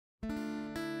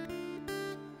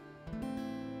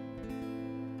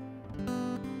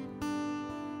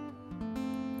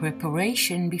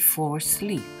Preparation before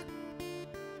sleep.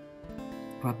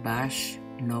 Rabash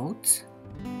notes,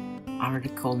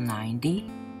 Article 90,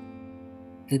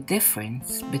 the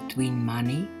difference between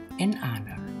money and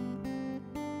honor.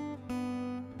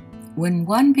 When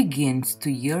one begins to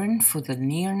yearn for the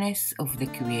nearness of the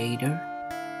Creator,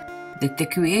 that the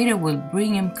Creator will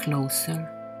bring him closer,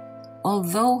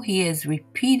 although he is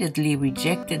repeatedly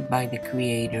rejected by the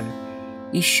Creator,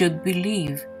 he should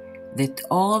believe that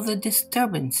all the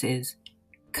disturbances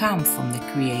come from the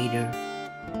Creator,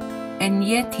 and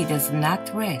yet he does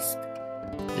not rest,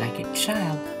 like a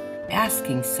child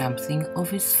asking something of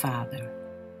his father.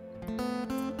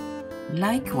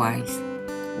 Likewise,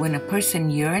 when a person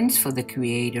yearns for the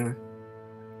Creator,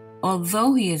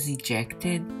 although he is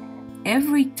ejected,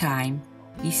 every time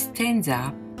he stands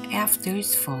up after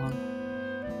his fall,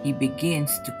 he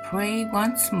begins to pray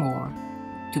once more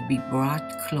to be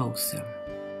brought closer.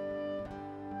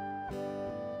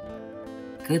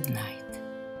 Good night.